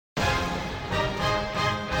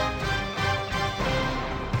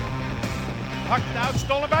Puck now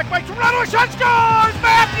stolen back by Toronto. Shot scores!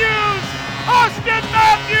 Matthews! Austin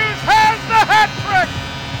Matthews has the hat trick!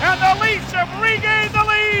 And the Leafs have regained the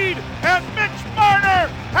lead! And Mitch Marner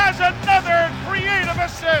has another creative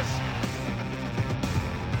assist!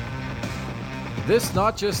 This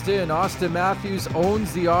not just in. Austin Matthews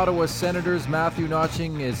owns the Ottawa Senators. Matthew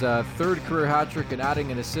notching his third career hat trick and adding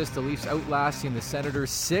an assist. The Leafs outlasting the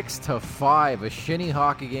Senators 6-5. A shinny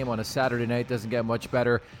hockey game on a Saturday night doesn't get much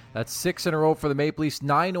better. That's 6 in a row for the Maple Leafs,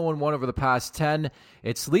 9-0-1 over the past 10.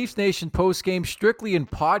 It's Leafs Nation postgame, strictly in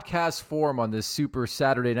podcast form on this super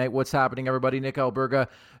Saturday night. What's happening, everybody? Nick Alberga,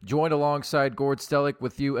 joined alongside Gord Stellick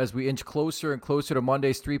with you as we inch closer and closer to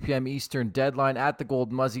Monday's 3 p.m. Eastern deadline at the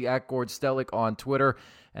Gold Muzzy, at Gord Stellick on Twitter.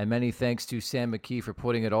 And many thanks to Sam McKee for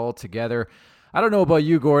putting it all together. I don't know about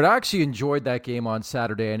you, Gord. I actually enjoyed that game on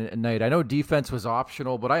Saturday night. I know defense was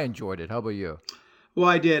optional, but I enjoyed it. How about you? Well,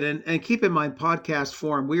 I did. And keep in mind, podcast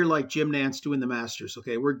form, we're like Jim Nantz doing the Masters,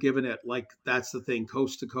 okay? We're giving it like that's the thing,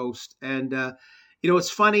 coast to coast. And, it's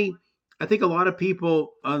funny. I think a lot of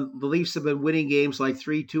people on the Leafs have been winning games like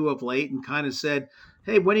 3-2 of late and kind of said,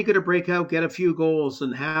 hey, when are you going to break out, get a few goals,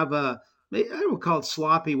 and have I don't call it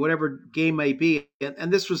sloppy, whatever game may be. And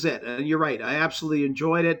this was it. And you're right. I absolutely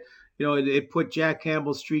enjoyed it. It put Jack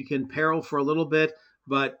Campbell's streak in peril for a little bit,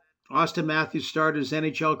 but Austin Matthews started his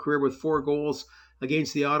NHL career with 4 goals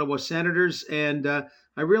against the Ottawa Senators, and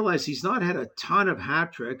I realize he's not had a ton of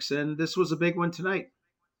hat tricks, and this was a big one tonight.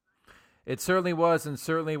 It certainly was, and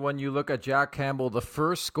certainly when you look at Jack Campbell, the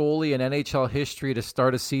first goalie in NHL history to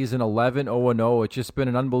start a season 11-0-0, it's just been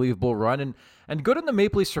an unbelievable run, and good on the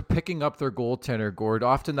Maple Leafs for picking up their goaltender, Gord.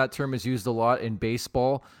 Often that term is used a lot in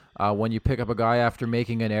baseball when you pick up a guy after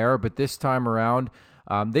making an error, but this time around,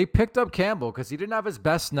 they picked up Campbell because he didn't have his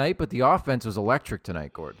best night, but the offense was electric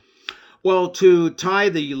tonight, Gord. Well, to tie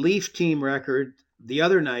the Leaf team record the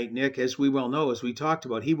other night, Nick, as we well know, as we talked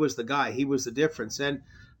about, he was the guy. He was the difference. And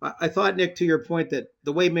I thought, Nick, to your point, that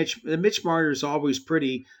the way Mitch Marner is always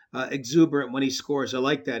pretty exuberant when he scores. I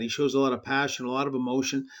like that. He shows a lot of passion, a lot of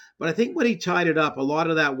emotion. But I think when he tied it up, a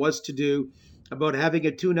lot of that was to do about having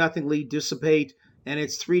a 2-0 lead dissipate, and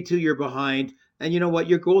it's 3-2 you're behind. And you know what?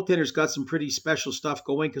 Your goaltender's got some pretty special stuff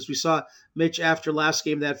going because we saw Mitch after last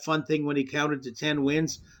game, that fun thing when he counted to 10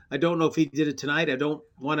 wins. I don't know if he did it tonight. I don't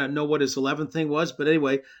want to know what his 11th thing was. But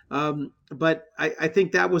anyway, but I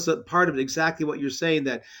think that was a part of it, exactly what you're saying,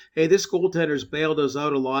 that, hey, this goaltender's bailed us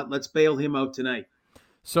out a lot. Let's bail him out tonight.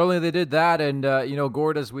 Certainly they did that. And,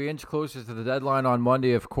 Gord, as we inch closer to the deadline on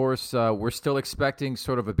Monday, of course, we're still expecting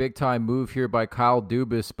sort of a big-time move here by Kyle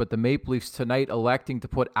Dubas. But the Maple Leafs tonight electing to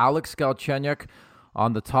put Alex Galchenyuk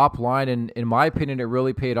on the top line. And in my opinion, it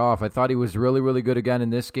really paid off. I thought he was really, really good again in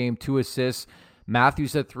this game. 2 assists.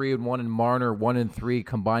 Matthews at 3 and 1, and Marner 1 and 3,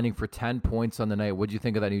 combining for 10 points on the night. What do you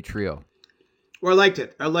think of that new trio? Well, I liked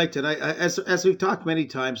it. As we've talked many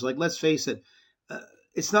times, like, let's face it,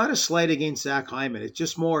 it's not a slight against Zach Hyman. It's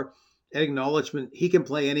just more an acknowledgement he can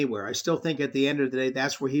play anywhere. I still think at the end of the day,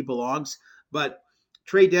 that's where he belongs. But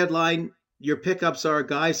trade deadline, your pickups are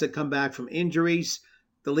guys that come back from injuries.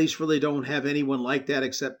 The Leafs really don't have anyone like that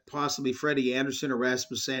except possibly Freddie Anderson or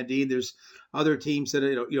Rasmus Sandin. There's other teams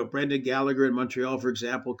that, Brendan Gallagher in Montreal, for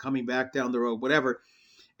example, coming back down the road, whatever.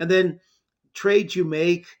 And then trades you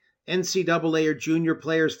make, NCAA or junior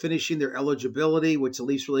players finishing their eligibility, which the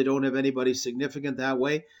Leafs really don't have anybody significant that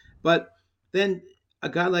way. But then a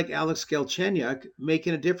guy like Alex Galchenyuk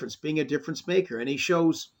making a difference, being a difference maker. And he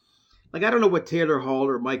shows, like, I don't know what Taylor Hall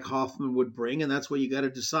or Mike Hoffman would bring, and that's what you got to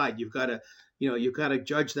decide. You've got to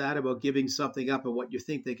judge that about giving something up and what you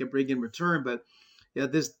think they can bring in return. But yeah,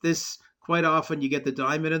 this quite often you get the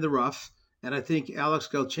diamond in the rough, and I think Alex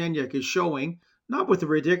Galchenyuk is showing, not with a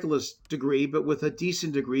ridiculous degree, but with a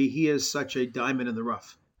decent degree, he is such a diamond in the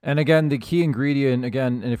rough. And again, the key ingredient,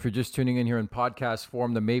 and if you're just tuning in here in podcast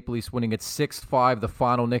form, the Maple Leafs winning at 6-5, the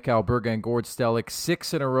final. Nick Alberga and Gord Stellick,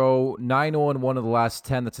 6 in a row, 9-0-1 of the last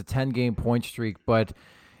 10. That's a 10-game point streak. But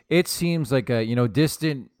it seems like a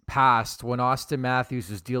distant past when Austin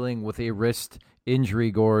Matthews is dealing with a wrist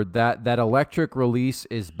injury, Gord. That electric release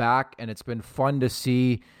is back, and it's been fun to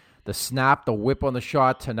see the snap, the whip on the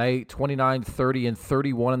shot tonight. 29, 30, and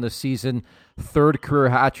 31 in the season. Third career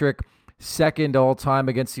hat trick. Second all-time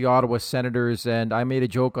against the Ottawa Senators, and I made a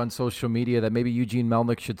joke on social media that maybe Eugene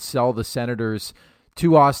Melnyk should sell the Senators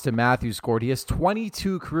to Austin Matthews. Gord, he has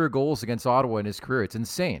 22 career goals against Ottawa in his career. It's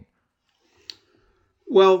insane.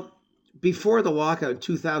 Well, before the lockout in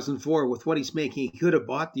 2004, with what he's making, he could have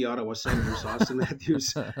bought the Ottawa Senators. Austin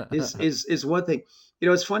Matthews is one thing.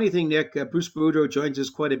 It's a funny thing, Nick. Bruce Boudreau joins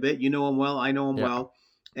us quite a bit. You know him well. I know him well.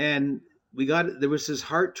 And there was this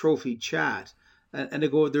Hart Trophy chat. and they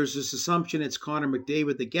go, there's this assumption it's Connor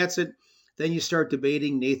McDavid that gets it. Then you start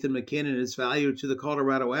debating Nathan McKinnon and his value to the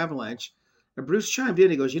Colorado Avalanche. And Bruce chimed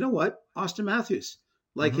in. He goes, you know what? Austin Matthews,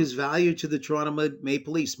 like his value to the Toronto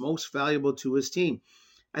Maple Leafs, most valuable to his team.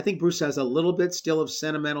 I think Bruce has a little bit still of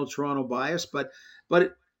sentimental Toronto bias, but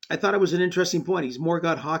I thought it was an interesting point. He's more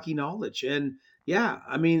got hockey knowledge, and yeah,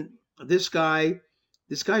 I mean, this guy's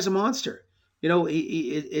a monster.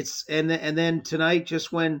 It's and then tonight,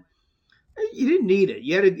 just when you didn't need it,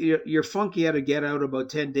 your funky had to get out about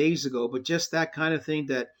 10 days ago, but just that kind of thing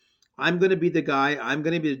that I'm going to be the guy, I'm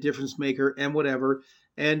going to be the difference maker, and whatever.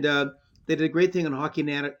 And they did a great thing on Hockey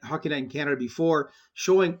Night in Canada before,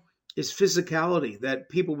 showing his physicality that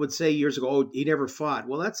people would say years ago, oh, he never fought.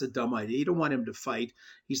 Well, that's a dumb idea. You don't want him to fight.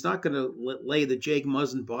 He's not going to lay the Jake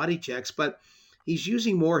Muzzin body checks, but he's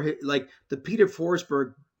using more like the Peter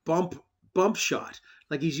Forsberg bump shot.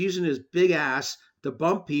 Like he's using his big ass to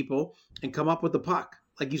bump people and come up with the puck.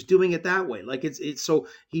 Like he's doing it that way. Like it's so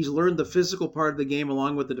he's learned the physical part of the game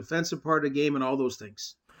along with the defensive part of the game and all those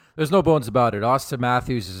things. There's no bones about it. Austin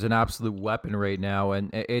Matthews is an absolute weapon right now, and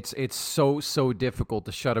it's so difficult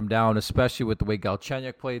to shut him down, especially with the way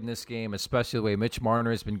Galchenyuk played in this game, especially the way Mitch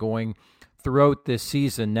Marner has been going throughout this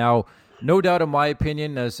season. Now, no doubt, in my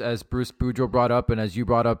opinion, as Bruce Boudreau brought up and as you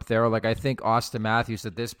brought up there, like I think Austin Matthews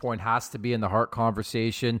at this point has to be in the Hart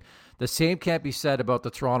conversation. The same can't be said about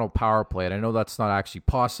the Toronto power play, and I know that's not actually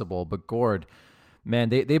possible, but Gord, man,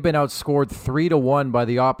 they've been outscored 3-1 by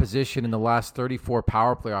the opposition in the last 34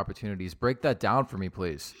 power play opportunities. Break that down for me,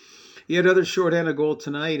 please. He had another shorthanded goal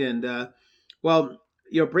tonight, and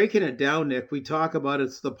breaking it down, Nick, we talk about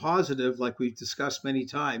it's the positive, like we've discussed many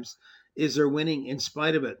times, is they're winning in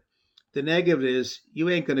spite of it. The negative is you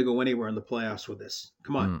ain't going to go anywhere in the playoffs with this.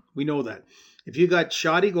 Come on, we know that. If you got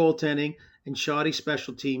shoddy goaltending and shoddy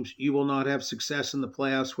special teams, you will not have success in the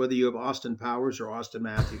playoffs, whether you have Austin Powers or Austin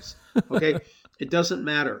Matthews. Okay, it doesn't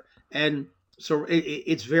matter. And so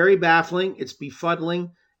it's very baffling. It's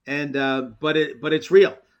befuddling, and but it's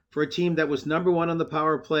real for a team that was number one on the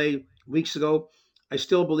power play weeks ago. I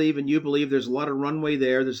still believe, and you believe, there's a lot of runway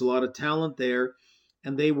there. There's a lot of talent there,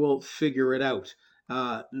 and they will figure it out.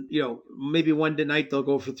 Maybe one night they'll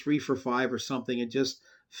go for 3 for 5 or something and just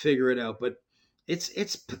figure it out. But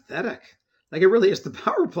it's pathetic. Like it really is. The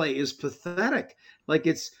power play is pathetic. Like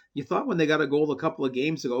you thought when they got a goal a couple of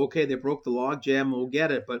games ago, okay, they broke the log jam, we'll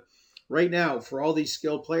get it. But right now, for all these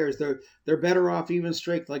skilled players, they're better off even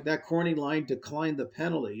straight. Like that corny line declined the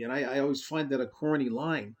penalty, and I always find that a corny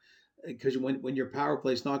line because when your power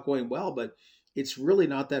play is not going well, but it's really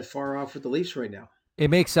not that far off with the Leafs right now. It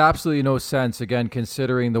makes absolutely no sense, again,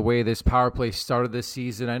 considering the way this power play started this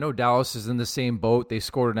season. I know Dallas is in the same boat. They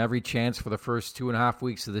scored on every chance for the first 2.5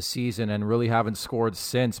 weeks of the season and really haven't scored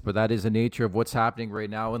since, but that is the nature of what's happening right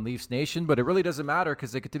now in Leafs Nation. But it really doesn't matter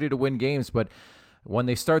because they continue to win games. But when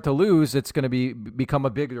they start to lose, it's going to become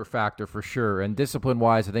a bigger factor for sure. And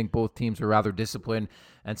discipline-wise, I think both teams are rather disciplined.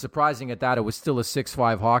 And surprising at that, it was still a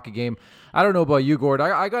 6-5 hockey game. I don't know about you, Gord.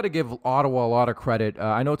 I got to give Ottawa a lot of credit.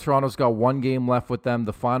 I know Toronto's got one game left with them,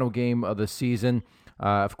 the final game of the season.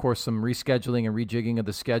 Of course, some rescheduling and rejigging of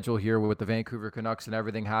the schedule here with the Vancouver Canucks and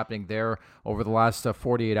everything happening there over the last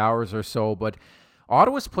 48 hours or so. But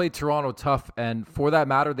Ottawa's played Toronto tough, and for that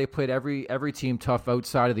matter, they played every team tough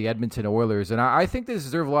outside of the Edmonton Oilers. And I think they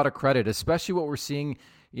deserve a lot of credit, especially what we're seeing.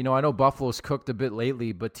 I know Buffalo's cooked a bit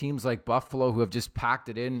lately, but teams like Buffalo who have just packed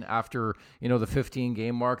it in after, the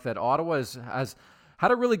 15-game mark, that Ottawa has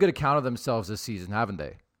had a really good account of themselves this season, haven't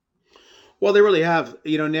they? Well, they really have,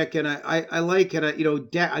 Nick, and I like it.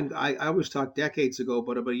 I always talked decades ago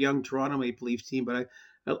about a young Toronto Maple Leaf team, but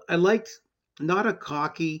I liked not a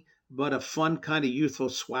cocky, but a fun kind of youthful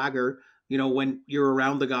swagger, when you're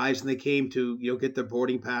around the guys and they came to, get their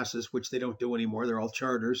boarding passes, which they don't do anymore. They're all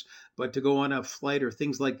charters, but to go on a flight or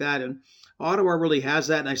things like that. And Ottawa really has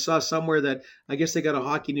that. And I saw somewhere that I guess they got a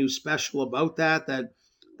Hockey News special about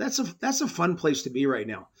that's a fun place to be right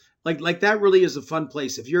now. Like that really is a fun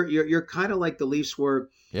place. If you're kind of like the Leafs were,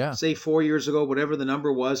 say 4 years ago, whatever the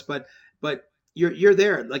number was, but you're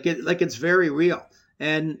there. Like it's very real.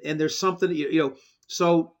 And there's something,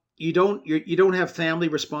 so you don't have family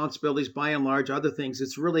responsibilities by and large, other things.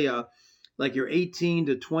 It's really like you're 18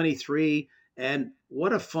 to 23, and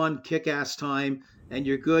what a fun kick-ass time. And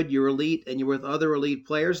you're good, you're elite, and you're with other elite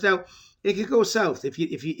players. Now, it could go south if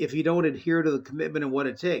you don't adhere to the commitment and what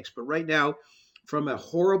it takes. But right now, from a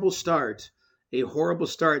horrible start,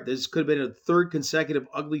 this could have been a third consecutive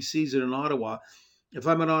ugly season in Ottawa. If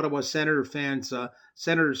I'm an Ottawa Senators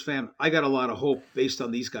fan, I got a lot of hope based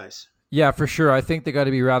on these guys. Yeah, for sure. I think they got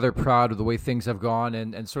to be rather proud of the way things have gone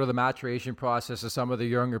and sort of the maturation process of some of the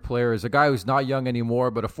younger players. A guy who's not young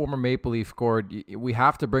anymore, but a former Maple Leaf Gord. We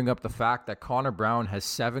have to bring up the fact that Connor Brown has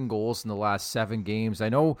 7 goals in the last 7 games. I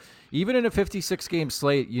know even in a 56-game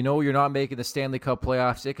slate, you're not making the Stanley Cup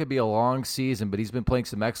playoffs. It could be a long season, but he's been playing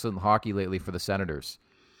some excellent hockey lately for the Senators.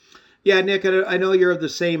 Yeah, Nick, I know you're of the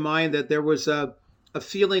same mind that there was a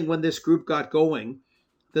feeling when this group got going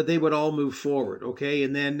that they would all move forward, okay?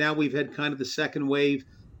 And then now we've had kind of the second wave.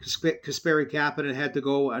 Kasperi Kapanen had to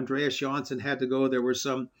go. Andreas Johnsson had to go. There were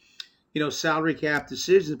some, salary cap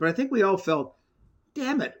decisions. But I think we all felt,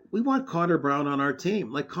 damn it, we want Connor Brown on our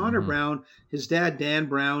team. Like Connor Brown, his dad, Dan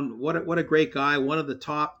Brown, what a great guy. One of the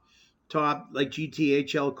top like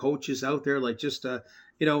GTHL coaches out there. Like just,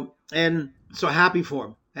 and so happy for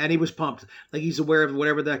him. And he was pumped. Like he's aware of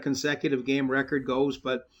whatever that consecutive game record goes,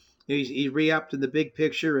 but he re-upped in the big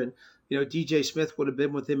picture, and DJ Smith would have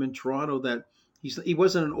been with him in Toronto. That he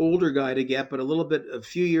wasn't an older guy to get, but a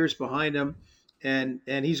few years behind him, and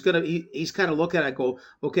he's kind of look at it and go,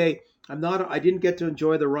 okay, I didn't get to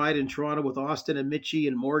enjoy the ride in Toronto with Austin and Mitchie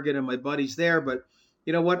and Morgan and my buddies there, but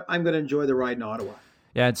you know what, I'm going to enjoy the ride in Ottawa.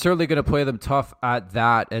 Yeah, and certainly going to play them tough at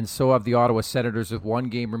that, and so have the Ottawa Senators with 1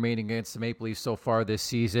 game remaining against the Maple Leafs so far this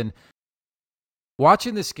season.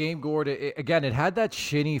 Watching this game, Gord, it had that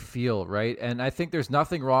shinny feel, right? And I think there's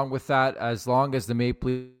nothing wrong with that as long as the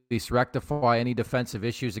Maple Leafs rectify any defensive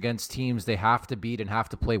issues against teams they have to beat and have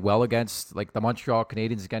to play well against, like the Montreal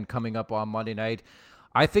Canadiens again coming up on Monday night.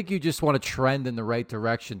 I think you just want to trend in the right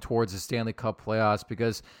direction towards the Stanley Cup playoffs,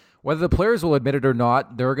 because whether the players will admit it or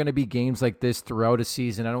not, there are going to be games like this throughout a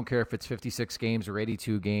season. I don't care if it's 56 games or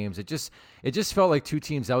 82 games. It just felt like 2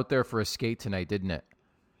 teams out there for a skate tonight, didn't it?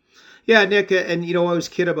 Yeah, Nick, and I always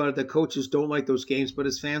kid about it. The coaches don't like those games, but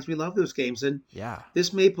as fans, we love those games. And yeah,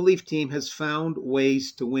 this Maple Leaf team has found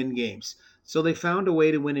ways to win games. So they found a way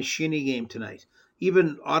to win a shinny game tonight.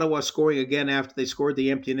 Even Ottawa scoring again after they scored the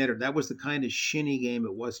empty netter. That was the kind of shinny game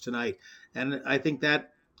it was tonight. And I think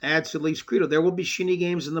that adds to the Leafs' credo. There will be shinny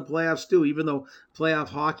games in the playoffs too, even though playoff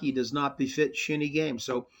hockey does not befit shinny games.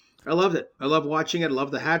 So I loved it. I love watching it. I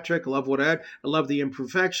love the hat trick. I love I love the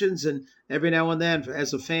imperfections. And every now and then,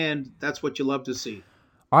 as a fan, that's what you love to see.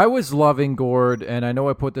 I was loving, Gord, and I know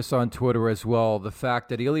I put this on Twitter as well, the fact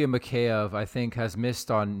that Ilya Mikheyev, I think, has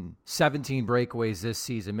missed on 17 breakaways this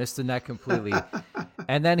season, missed the net completely.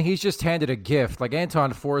 And then he's just handed a gift. Like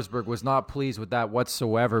Anton Forsberg was not pleased with that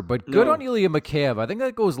whatsoever. But good on Ilya Mikheyev. I think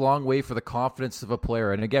that goes a long way for the confidence of a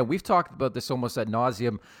player. And again, we've talked about this almost ad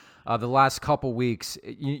nauseum the last couple weeks.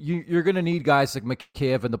 You're going to need guys like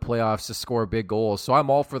Mikheyev in the playoffs to score big goals. So I'm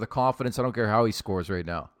all for the confidence. I don't care how he scores right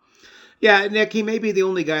now. Yeah, Nick, he may be the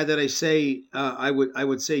only guy that I say I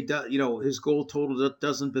would say his goal total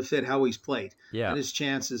doesn't befit how he's played and his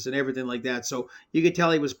chances and everything like that. So you could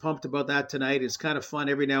tell he was pumped about that tonight. It's kind of fun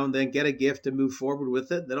every now and then, get a gift and move forward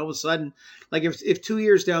with it. Then all of a sudden, like if 2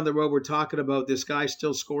 years down the road we're talking about this guy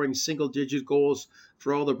still scoring single-digit goals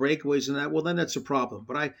for all the breakaways and that, well, then that's a problem.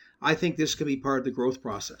 But I think this could be part of the growth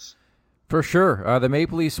process. For sure. The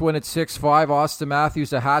Maple Leafs win at 6-5. Austin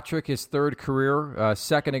Matthews, a hat trick, his 3rd career.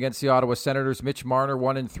 Second against the Ottawa Senators. Mitch Marner,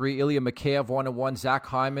 1-3. Ilya Mikheyev, 1-1. Zach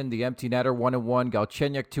Hyman, the empty netter, 1-1.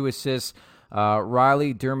 Galchenyuk, 2 assists.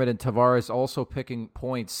 Riley, Dermott, and Tavares also picking up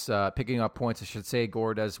points, I should say,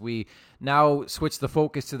 Gord, as we now switch the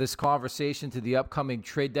focus to this conversation to the upcoming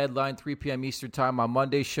trade deadline, 3 p.m. Eastern Time on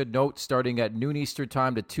Monday. Should note, starting at noon Eastern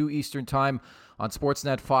Time to 2 Eastern Time on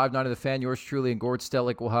Sportsnet 590 The Fan. Yours truly and Gord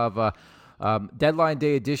Stellick will have deadline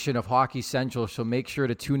day edition of Hockey Central, so make sure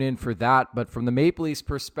to tune in for that. But from the Maple Leafs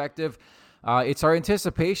perspective, it's our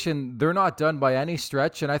anticipation. They're not done by any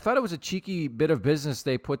stretch, and I thought it was a cheeky bit of business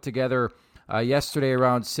they put together yesterday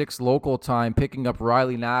around 6 local time, picking up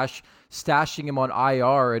Riley Nash, stashing him on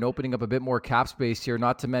IR, and opening up a bit more cap space here,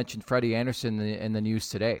 not to mention Freddie Anderson in the news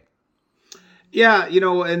today. Yeah,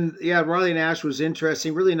 Riley Nash was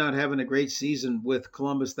interesting, really not having a great season with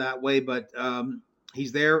Columbus that way, but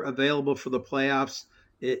he's there, available for the playoffs.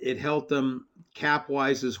 It helped them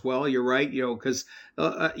cap-wise as well. You're right, because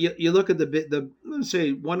you look at let's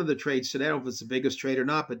say one of the trades today. I don't know if it's the biggest trade or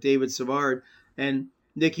not, but David Savard. And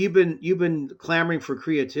Nick, you've been clamoring for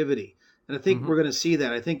creativity, and I think we're going to see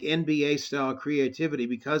that. I think NBA-style creativity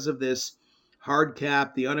because of this hard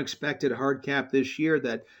cap, the unexpected hard cap this year,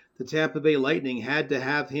 that the Tampa Bay Lightning had to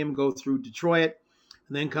have him go through Detroit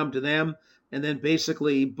and then come to them, and then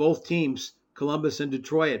basically both teams, Columbus and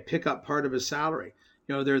Detroit, pick up part of his salary.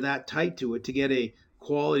 They're that tight to it to get a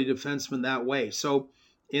quality defenseman that way. So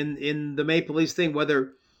in the Maple Leafs thing,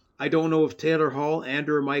 whether I don't know if Taylor Hall and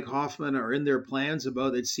or Mike Hoffman are in their plans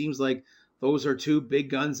about, it seems like Those are two big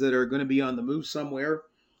guns that are going to be on the move somewhere.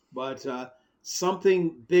 But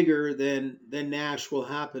something bigger than Nash will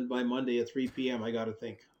happen by Monday at 3 p.m., I got to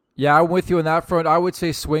think. Yeah, I'm with you on that front. I would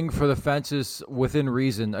say swing for the fences within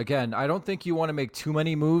reason. Again, I don't think you want to make too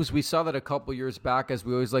many moves. We saw that a couple years back, as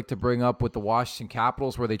we always like to bring up with the Washington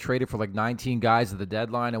Capitals, where they traded for like 19 guys at the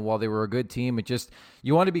deadline, and while they were a good team,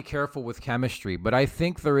 you want to be careful with chemistry. But I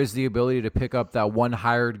think there is the ability to pick up that one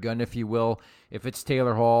hired gun, if you will. If it's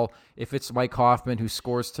Taylor Hall, if it's Mike Hoffman, who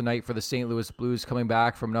scores tonight for the St. Louis Blues, coming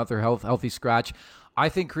back from another healthy scratch. I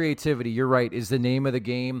think creativity, you're right, is the name of the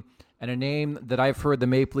game. And a name that I've heard the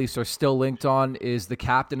Maple Leafs are still linked on is the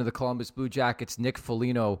captain of the Columbus Blue Jackets, Nick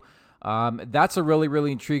Foligno. That's a really,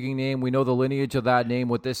 really intriguing name. We know the lineage of that name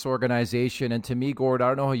with this organization. And to me, Gord, I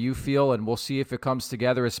don't know how you feel, and we'll see if it comes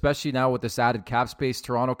together, especially now with this added cap space.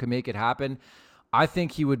 Toronto can make it happen. I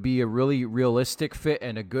think he would be a really realistic fit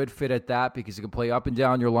and a good fit at that, because he can play up and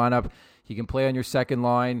down your lineup. He can play on your second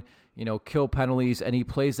line, kill penalties, and he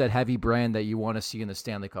plays that heavy brand that you want to see in the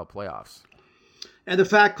Stanley Cup playoffs. And the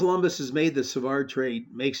fact Columbus has made the Savard trade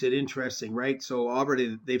makes it interesting, right? So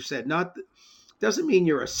already they've said doesn't mean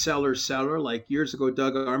you're a seller. Like years ago,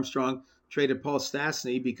 Doug Armstrong traded Paul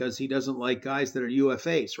Stastny because he doesn't like guys that are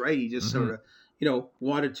UFAs, right? He just sort of,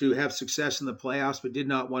 wanted to have success in the playoffs, but did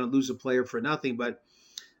not want to lose a player for nothing. But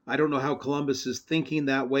I don't know how Columbus is thinking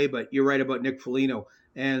that way, but you're right about Nick Foligno.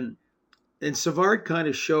 And Savard kind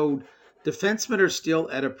of showed defensemen are still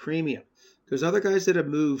at a premium. Because other guys that have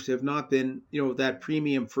moved have not been, that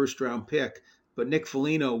premium first-round pick. But Nick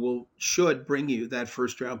Foligno should bring you that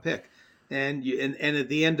first-round pick. And at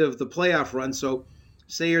the end of the playoff run, so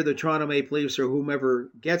say you're the Toronto Maple Leafs or whomever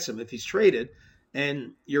gets him, if he's traded,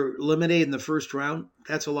 and you're eliminated in the first round,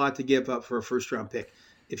 that's a lot to give up for a first-round pick.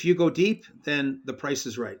 If you go deep, then the price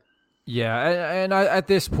is right. Yeah, and at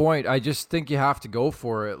this point, I just think you have to go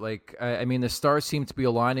for it. Like, I mean, the stars seem to be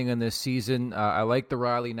aligning in this season. I like the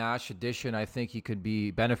Riley Nash addition. I think he could be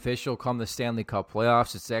beneficial come the Stanley Cup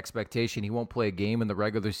playoffs. It's the expectation he won't play a game in the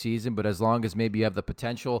regular season, but as long as maybe you have the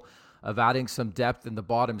potential of adding some depth in the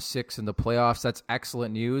bottom six in the playoffs, that's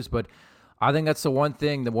excellent news. But I think that's the one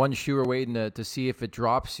thing, the one shoe we're waiting to see if it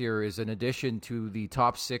drops here is an addition to the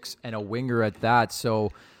top six and a winger at that.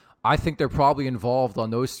 So I think they're probably involved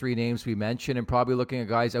on those three names we mentioned and probably looking at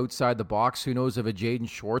guys outside the box. Who knows if a Jaden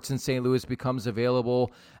Schwartz in St. Louis becomes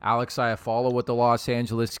available, Alex Iafallo with the Los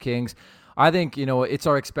Angeles Kings. I think, it's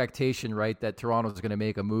our expectation, right, that Toronto's going to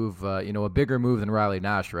make a move, a bigger move than Riley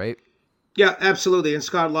Nash, right? Yeah, absolutely. And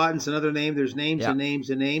Scott Laughton's another name. There's names and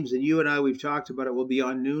names and names. And you and I, we've talked about it. We'll be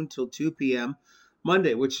on noon till 2 p.m.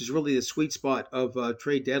 Monday, which is really the sweet spot of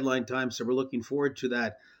trade deadline time. So we're looking forward to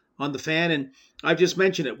that on the Fan. And I've just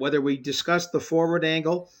mentioned it, whether we discuss the forward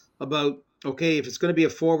angle about, okay, if it's going to be a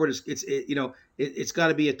forward, it's got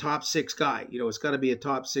to be a top six guy. It's got to be a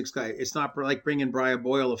top six guy. It's not like bringing Brian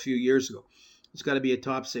Boyle a few years ago. It's got to be a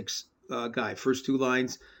top six guy. First two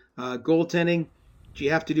lines. Goaltending,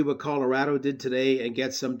 you have to do what Colorado did today and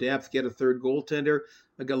get some depth, get a third goaltender.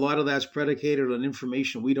 Like a lot of that's predicated on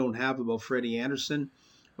information we don't have about Freddie Anderson.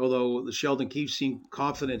 Although Sheldon Keefe seemed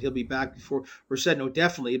confident he'll be back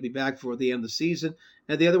definitely he'll be back before the end of the season.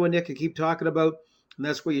 And the other one Nick could keep talking about, and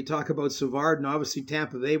that's where you talk about Savard, and obviously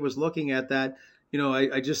Tampa Bay was looking at that.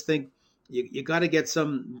 I just think you got to get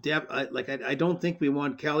some depth. I don't think we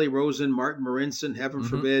want Kelly Rosen, Martin Marincin, heaven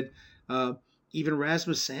forbid, even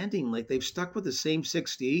Rasmus Sandin. Like they've stuck with the same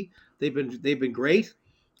 6D. They've been great,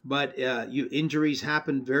 but injuries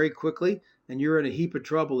happen very quickly. And you're in a heap of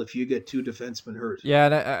trouble if you get two defensemen hurt. Yeah,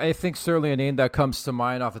 and I think certainly a name that comes to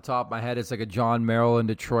mind off the top of my head is like a John Merrill in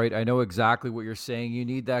Detroit. I know exactly what you're saying. You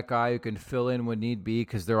need that guy who can fill in when need be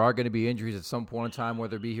because there are going to be injuries at some point in time,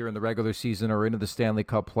 whether it be here in the regular season or into the Stanley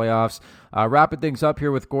Cup playoffs. Wrapping things up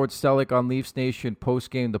here with Gord Stellick on Leafs Nation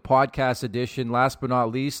postgame, the podcast edition. Last but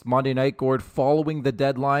not least, Monday night, Gord, following the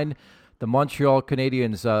deadline, the Montreal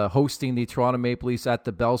Canadiens hosting the Toronto Maple Leafs at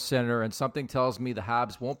the Bell Center, and something tells me the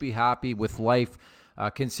Habs won't be happy with life,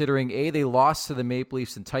 considering A, they lost to the Maple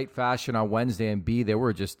Leafs in tight fashion on Wednesday, and B, they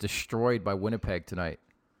were just destroyed by Winnipeg tonight.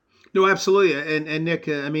 No, absolutely. And Nick,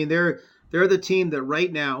 they're the team that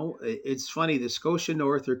right now, it's funny, the Scotia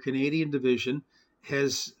North or Canadian division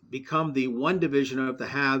has become the one division of the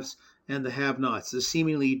Habs and the have-nots, the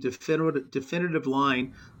seemingly definitive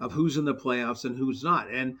line of who's in the playoffs and who's not.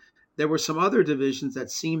 And there were some other divisions that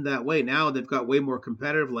seemed that way. Now they've got way more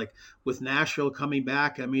competitive, like with Nashville coming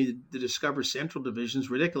back. The Discover Central division is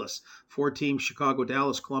ridiculous. 4 teams, Chicago,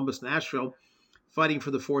 Dallas, Columbus, Nashville, fighting for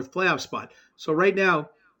the 4th playoff spot. So right now,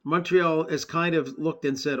 Montreal has kind of looked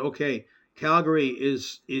and said, okay, Calgary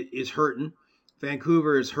is hurting.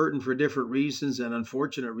 Vancouver is hurting for different reasons and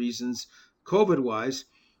unfortunate reasons. COVID-wise.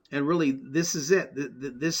 And really, this is it.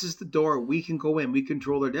 This is the door we can go in. We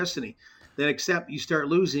control our destiny. Then except you start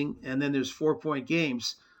losing, and then there's 4-point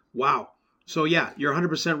games. Wow. So, yeah, you're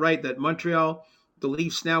 100% right that Montreal, the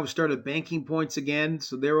Leafs now started banking points again,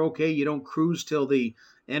 so they're okay. You don't cruise till the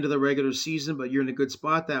end of the regular season, but you're in a good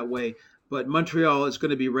spot that way. But Montreal is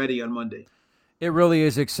going to be ready on Monday. It really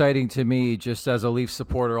is exciting to me, just as a Leafs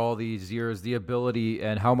supporter all these years, the ability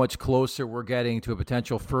and how much closer we're getting to a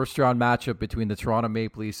potential first-round matchup between the Toronto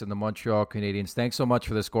Maple Leafs and the Montreal Canadiens. Thanks so much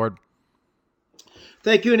for this, Gord.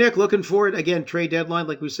 Thank you, Nick. Looking forward. Again, trade deadline,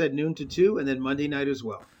 like we said, noon to 2, and then Monday night as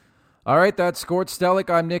well. All right, that's Gord Stellick.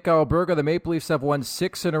 I'm Nick Alberga. The Maple Leafs have won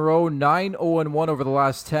 6 in a row, 9-0-1 over the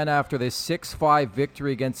last 10 after this 6-5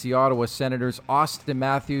 victory against the Ottawa Senators. Austin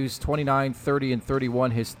Matthews, 29, 30, and 31,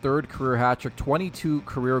 his third career hat trick, 22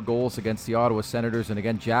 career goals against the Ottawa Senators. And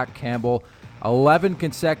again, Jack Campbell, 11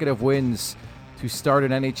 consecutive wins to start an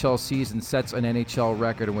NHL season, sets an NHL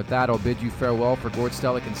record. And with that, I'll bid you farewell. For Gord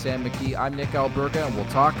Stellick and Sam McKee, I'm Nick Alberga, and we'll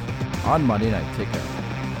talk on Monday night. Take care.